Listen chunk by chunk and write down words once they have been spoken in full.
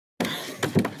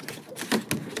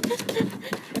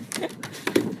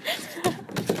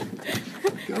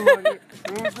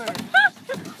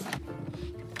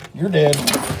You're dead.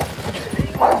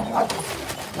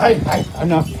 Hey,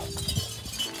 enough.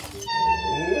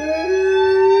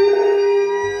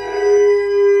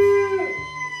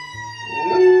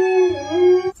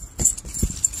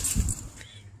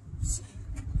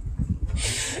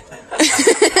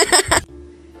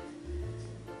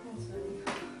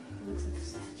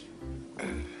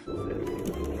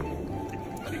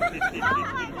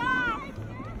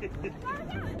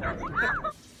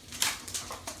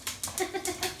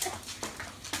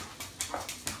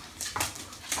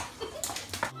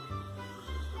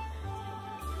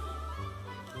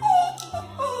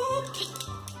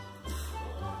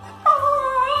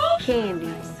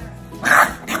 Candy.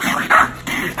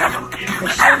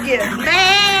 She'll get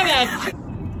mad at you.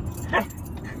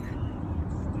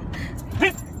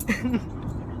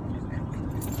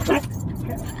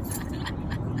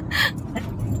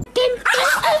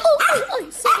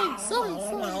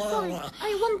 Sorry.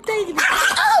 I want baby. I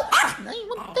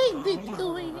want baby.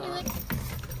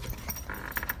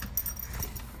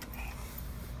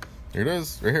 Here it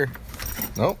is, right here.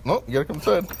 Nope, you gotta come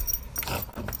inside.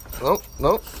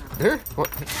 Nope, here. What?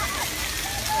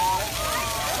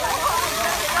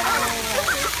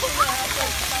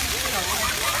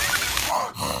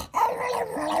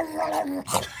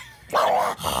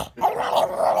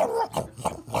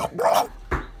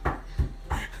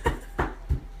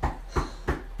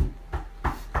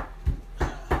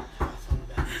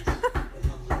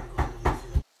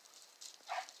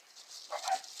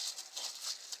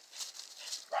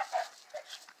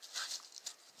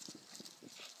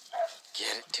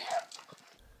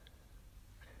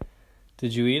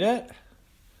 Did you eat it?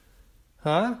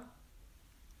 Huh?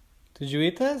 Did you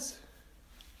eat this?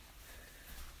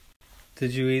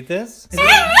 Did you eat this?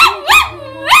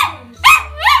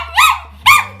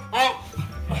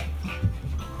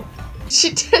 She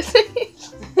doesn't.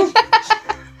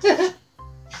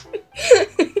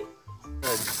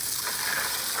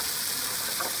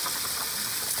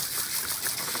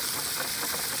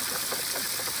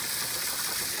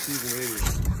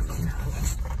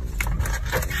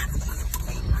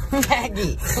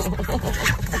 Maggie.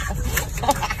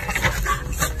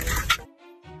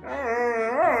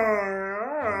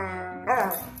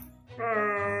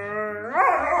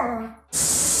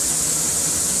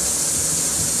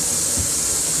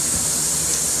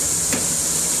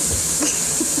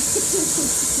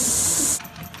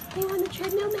 Hey, on the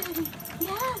treadmill, Maggie.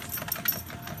 Yes.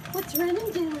 What's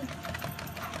Renan doing?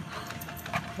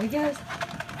 There he goes.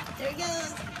 There he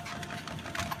goes.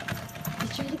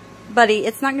 He's trying to... Buddy,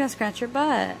 it's not gonna scratch your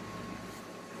butt.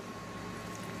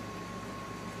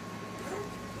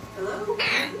 Hello?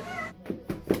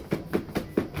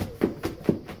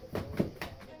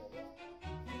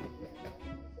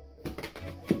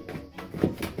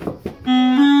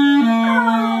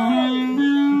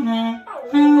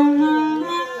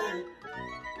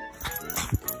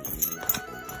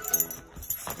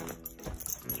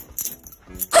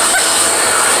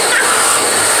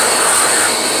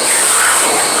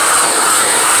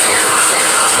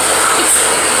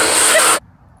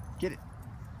 Get it.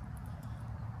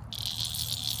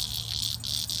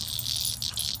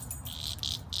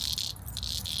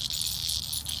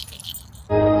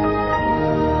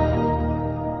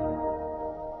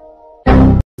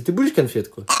 Ты будешь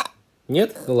конфетку?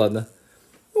 Нет? Ну ладно.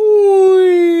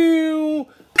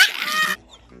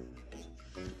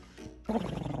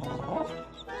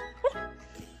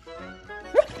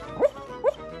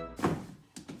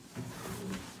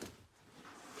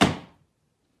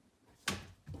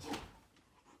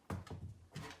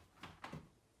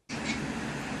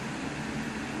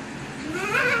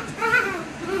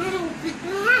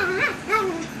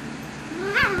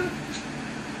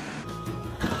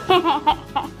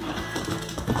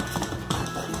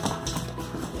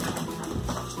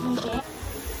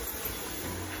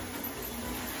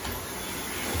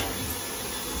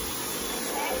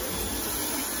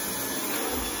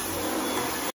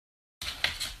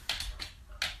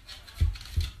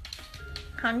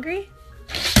 Hungry?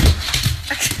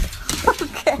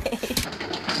 Okay.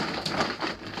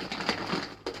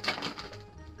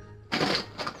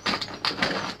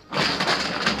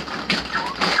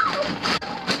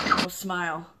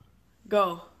 Smile.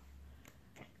 Go.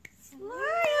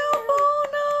 Smile,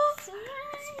 Bono. Smile.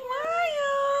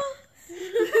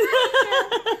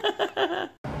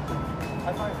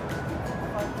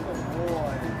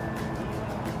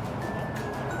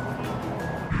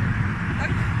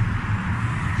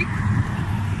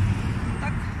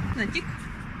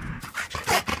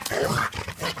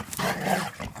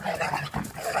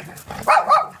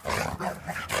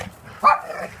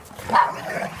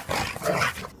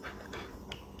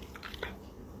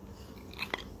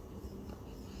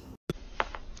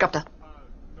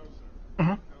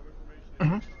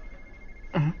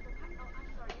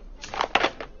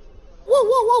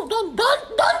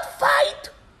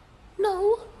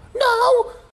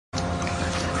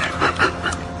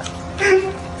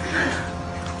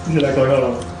 la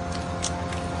cagaron.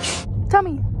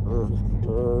 Tommy.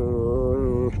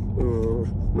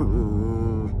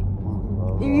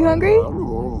 Are you hungry?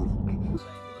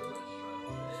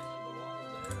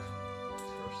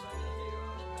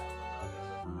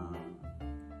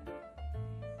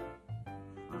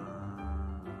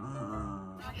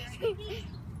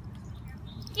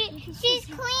 She's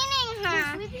cleaning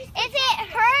her. Is it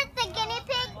hurt the guinea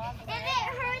pig? Is it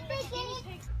hurt the guinea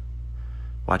pig?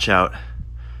 Watch out.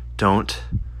 Don't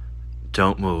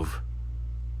move.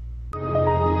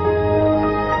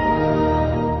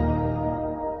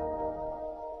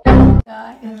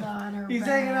 Guy is on her He's back.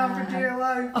 hanging on for dear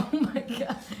life. Oh my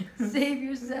God. Save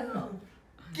yourself.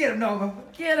 Get him, Nova.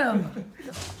 Get him.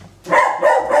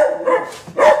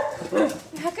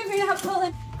 How come you're not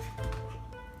pulling?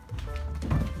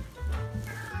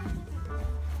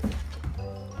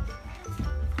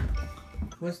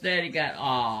 What's Daddy got?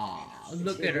 Aw,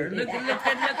 look at her. Look at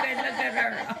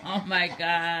her. Oh my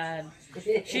God.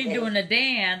 She's doing a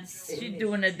dance. She's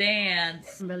doing a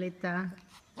dance. Belita.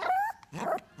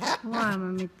 Why,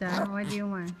 mamita? What do you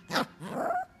want?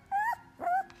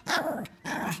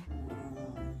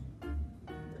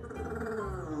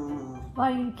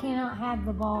 Buddy, you cannot have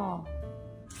the ball.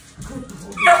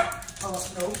 Oh,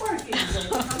 no barking.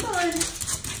 Come on.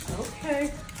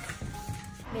 Okay.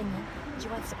 Minnie, do you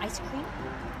want some ice cream?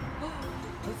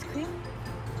 Ice cream?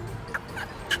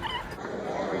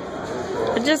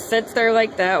 It just sits there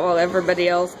like that while everybody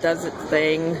else does its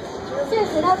thing.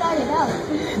 Just sit up on your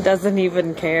nose. Doesn't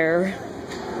even care.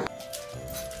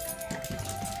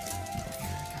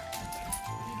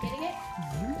 You getting it?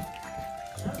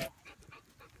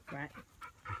 Right.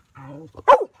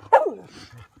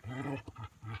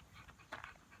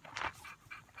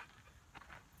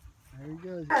 There he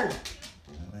goes.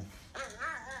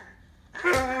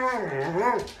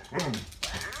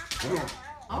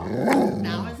 Oh,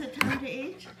 now is it time to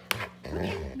eat?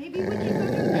 Maybe we can go to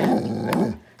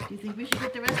bed. Do you think we should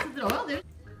get the rest of the oil? There's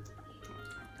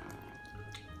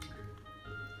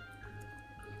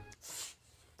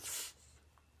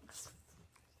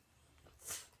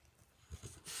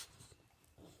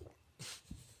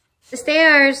The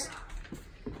stairs.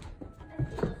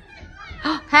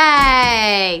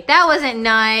 Hey, that wasn't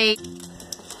nice.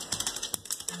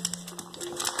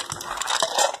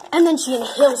 And then she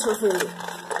inhales her food.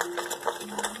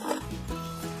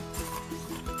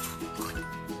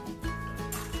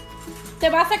 Te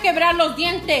vas a quebrar los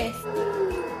dientes.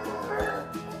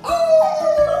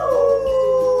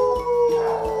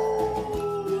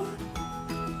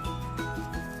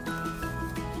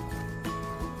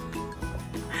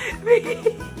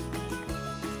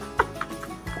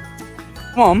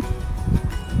 Mom,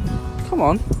 come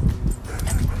on.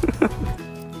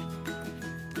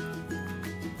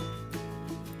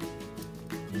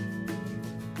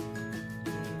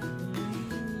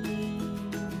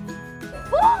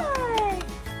 Boy!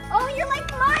 Oh, you're like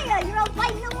Maya. You're all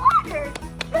biting the water.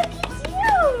 Look at you.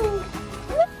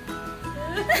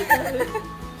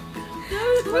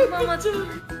 Mama.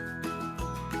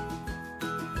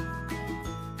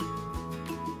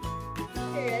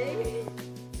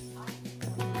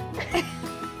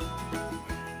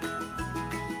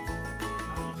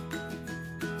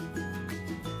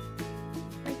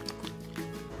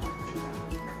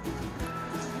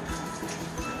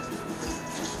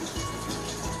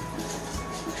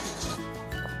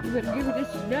 You better give her the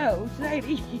snow,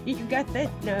 Sadie. You got that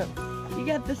snow. You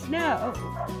got the snow.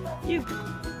 You.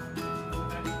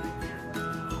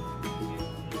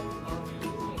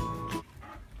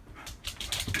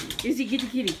 Izzy, get the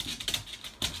kitty.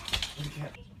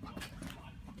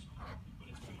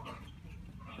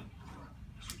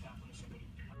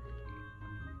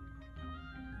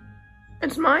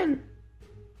 It's mine.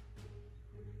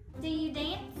 Do you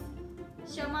dance?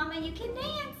 Show Mama you can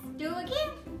dance. Do it again.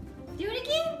 Do it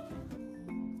again.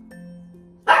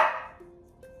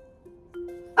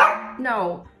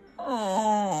 No.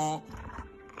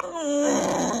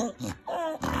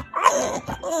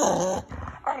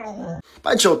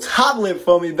 Bite your top lip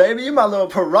for me, baby. You my little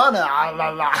piranha.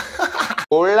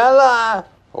 Oh la la!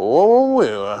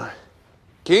 Oh,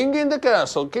 king in the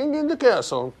castle, king in the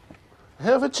castle.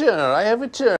 Have a chair, I have a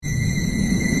chair.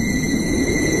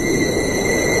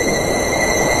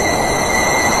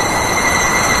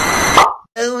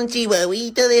 Un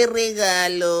chihuahuito de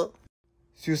regalo.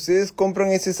 Si ustedes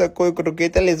compran ese saco de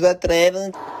croqueta, les va a traer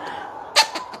un...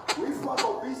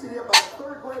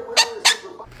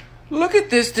 Look at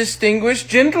this distinguished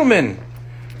gentleman.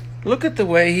 Look at the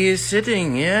way he is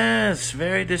sitting. Yes,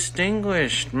 very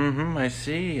distinguished. I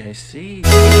see, I see.